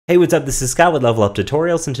Hey, what's up? This is Scott with Level Up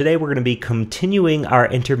Tutorials, and today we're going to be continuing our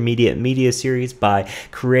intermediate media series by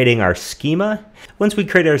creating our schema. Once we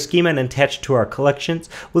create our schema and attach it to our collections,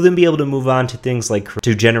 we'll then be able to move on to things like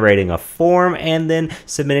to generating a form and then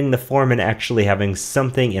submitting the form and actually having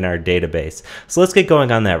something in our database. So let's get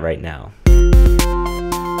going on that right now.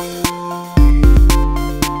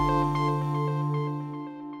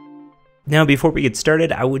 Now, before we get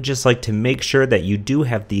started, I would just like to make sure that you do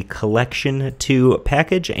have the collection2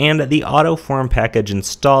 package and the auto form package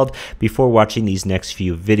installed before watching these next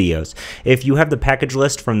few videos. If you have the package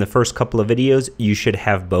list from the first couple of videos, you should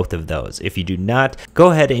have both of those. If you do not,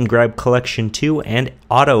 go ahead and grab collection2 and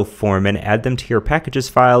auto form and add them to your packages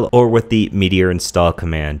file or with the Meteor install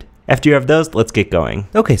command. After you have those, let's get going.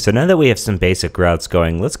 Okay, so now that we have some basic routes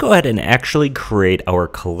going, let's go ahead and actually create our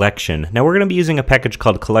collection. Now we're going to be using a package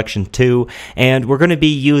called collection2, and we're going to be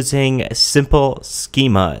using simple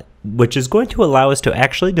schema, which is going to allow us to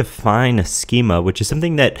actually define a schema, which is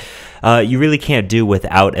something that you really can't do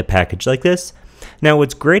without a package like this. Now,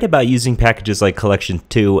 what's great about using packages like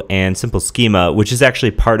collection2 and simple schema, which is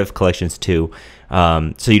actually part of collections2,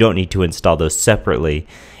 so you don't need to install those separately,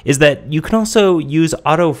 is that you can also use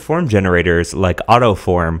auto form generators like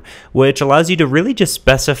autoform, which allows you to really just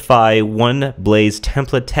specify one Blaze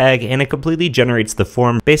template tag and it completely generates the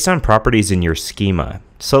form based on properties in your schema.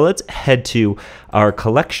 So let's head to our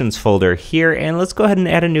collections folder here and let's go ahead and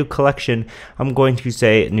add a new collection. I'm going to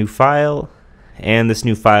say new file, and this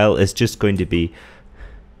new file is just going to be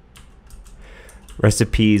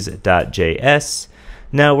recipes.js.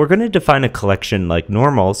 Now we're going to define a collection like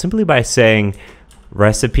normal simply by saying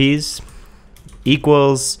recipes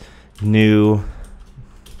equals new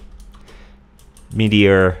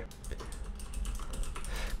Meteor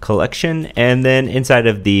collection, and then inside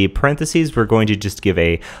of the parentheses we're going to just give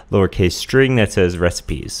a lowercase string that says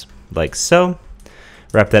recipes, like so.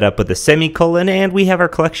 Wrap that up with a semicolon and we have our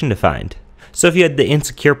collection defined. So if you had the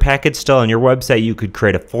insecure package still on your website, you could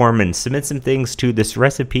create a form and submit some things to this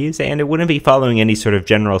recipes and it wouldn't be following any sort of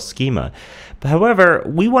general schema. But however,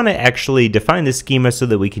 we want to actually define the schema so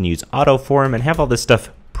that we can use autoform and have all this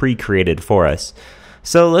stuff pre-created for us.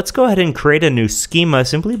 So let's go ahead and create a new schema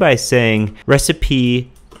simply by saying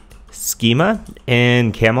recipe schema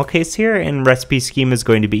in camel case here, and recipe schema is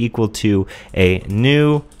going to be equal to a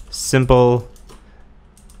new simple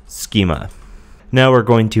schema. Now we're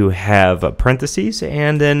going to have parentheses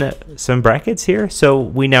and then some brackets here. So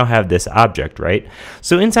we now have this object, right?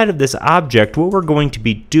 So inside of this object, what we're going to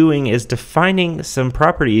be doing is defining some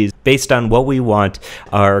properties based on what we want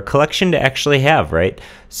our collection to actually have, right?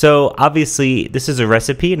 So obviously this is a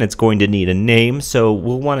recipe and it's going to need a name. So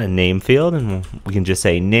we'll want a name field and we can just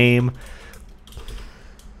say name.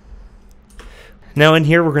 Now in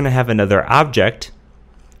here, we're going to have another object.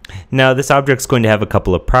 Now this object's going to have a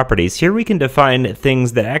couple of properties. Here we can define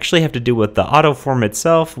things that actually have to do with the auto form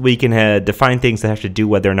itself. We can define things that have to do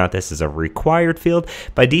whether or not this is a required field.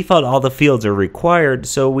 By default, all the fields are required,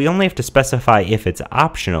 so we only have to specify if it's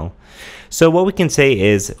optional. So what we can say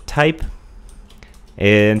is type,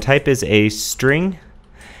 and type is a string.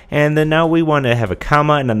 And then now we want to have a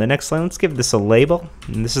comma, and on the next line, let's give this a label.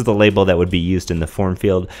 And this is the label that would be used in the form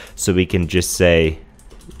field, so we can just say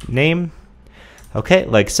name. Okay,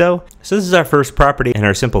 like so. So this is our first property in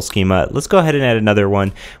our simple schema. Let's go ahead and add another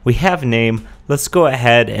one. We have name. Let's go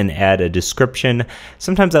ahead and add a description.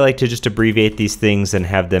 Sometimes I like to just abbreviate these things and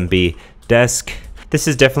have them be desk. This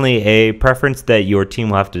is definitely a preference that your team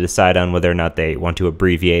will have to decide on whether or not they want to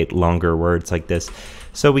abbreviate longer words like this.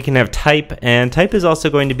 So we can have type, and type is also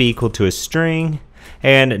going to be equal to a string.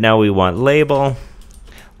 And now we want label.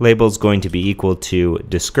 Label is going to be equal to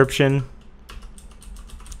description.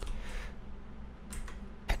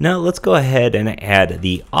 Now let's go ahead and add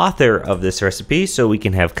the author of this recipe, so we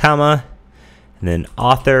can have comma and then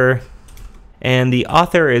author, and the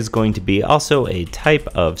author is going to be also a type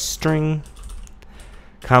of string,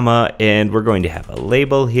 comma, and we're going to have a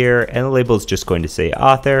label here, and the label is just going to say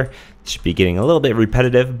author. It should be getting a little bit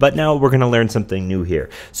repetitive, but now we're going to learn something new here.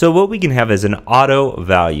 So what we can have is an auto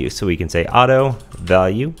value, so we can say auto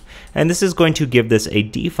value, and this is going to give this a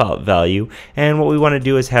default value, and what we want to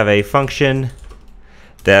do is have a function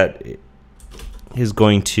that is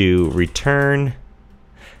going to return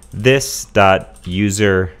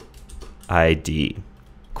this.user ID.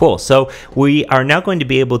 Cool, so we are now going to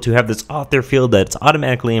be able to have this author field that's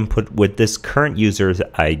automatically input with this current user's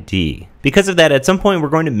ID. Because of that, at some point we're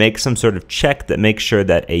going to make some sort of check that makes sure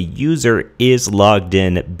that a user is logged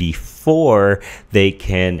in before they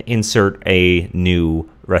can insert a new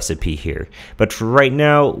recipe here. But for right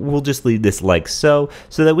now, we'll just leave this like so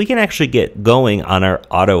that we can actually get going on our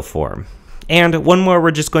auto form. And one more,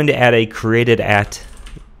 we're just going to add a created at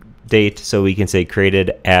date. So we can say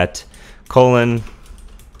created at colon,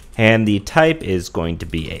 and the type is going to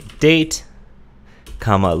be a date,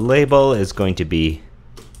 comma, label is going to be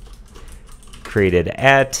created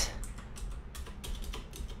at,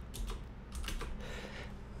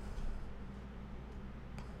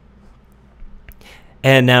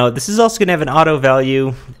 and now this is also going to have an auto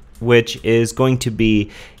value, which is going to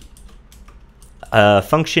be a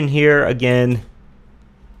function here again.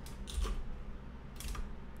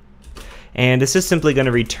 And this is simply going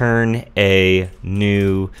to return a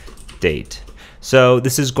new date. So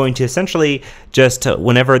this is going to essentially just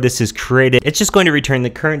whenever this is created, it's just going to return the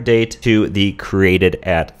current date to the created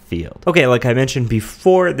at field. Okay, like I mentioned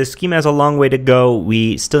before, the schema has a long way to go.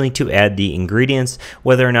 We still need to add the ingredients,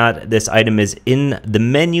 whether or not this item is in the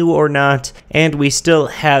menu or not, and we still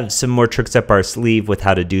have some more tricks up our sleeve with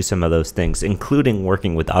how to do some of those things, including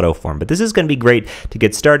working with AutoForm. But this is going to be great to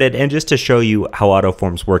get started and just to show you how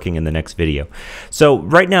AutoForm's working in the next video. So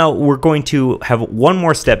right now we're going to have one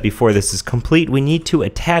more step before this is complete. We need to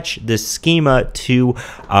attach this schema to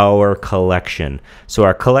our collection. So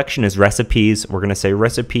our collection is recipes. We're going to say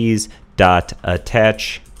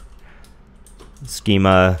recipes.attach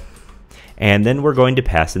schema, and then we're going to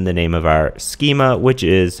pass in the name of our schema, which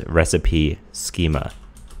is recipe schema.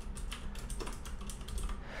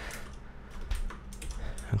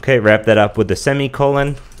 Okay, wrap that up with the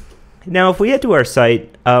semicolon. Now, if we head to our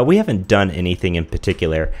site, we haven't done anything in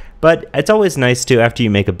particular, but it's always nice to, after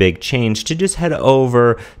you make a big change, to just head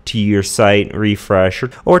over to your site, refresh,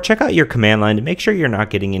 or check out your command line to make sure you're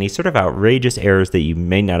not getting any sort of outrageous errors that you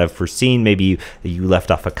may not have foreseen. Maybe you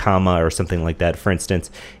left off a comma or something like that. For instance,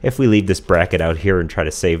 if we leave this bracket out here and try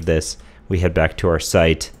to save this, we head back to our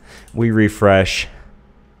site, we refresh,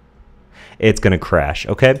 it's going to crash.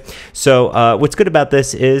 Okay, so what's good about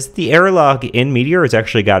this is the error log in Meteor has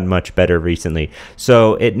actually gotten much better recently.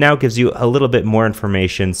 So it now gives you a little bit more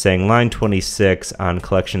information saying line 26 on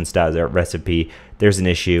collections.recipe, there's an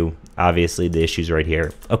issue. Obviously the issue's right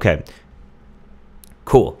here. Okay,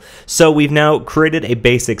 cool. So we've now created a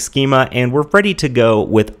basic schema and we're ready to go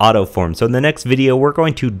with AutoForm. So in the next video, we're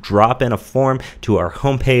going to drop in a form to our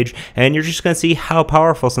homepage and you're just going to see how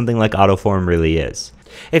powerful something like AutoForm really is.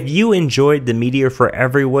 If you enjoyed the Meteor for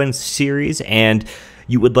Everyone series and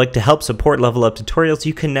you would like to help support Level Up Tutorials,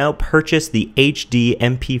 you can now purchase the HD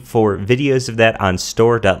MP4 videos of that on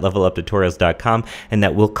store.leveluptutorials.com, and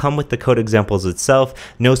that will come with the code examples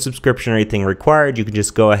itself. No subscription or anything required. You can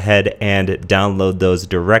just go ahead and download those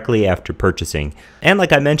directly after purchasing. And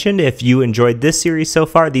like I mentioned, if you enjoyed this series so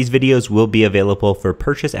far, these videos will be available for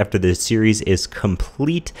purchase after the series is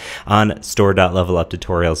complete on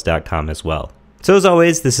store.leveluptutorials.com as well. So as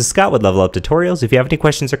always, this is Scott with Level Up Tutorials. If you have any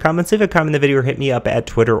questions or comments, leave a comment in the video or hit me up at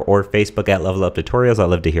Twitter or Facebook at Level Up Tutorials. I'd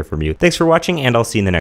love to hear from you. Thanks for watching, and I'll see you in the next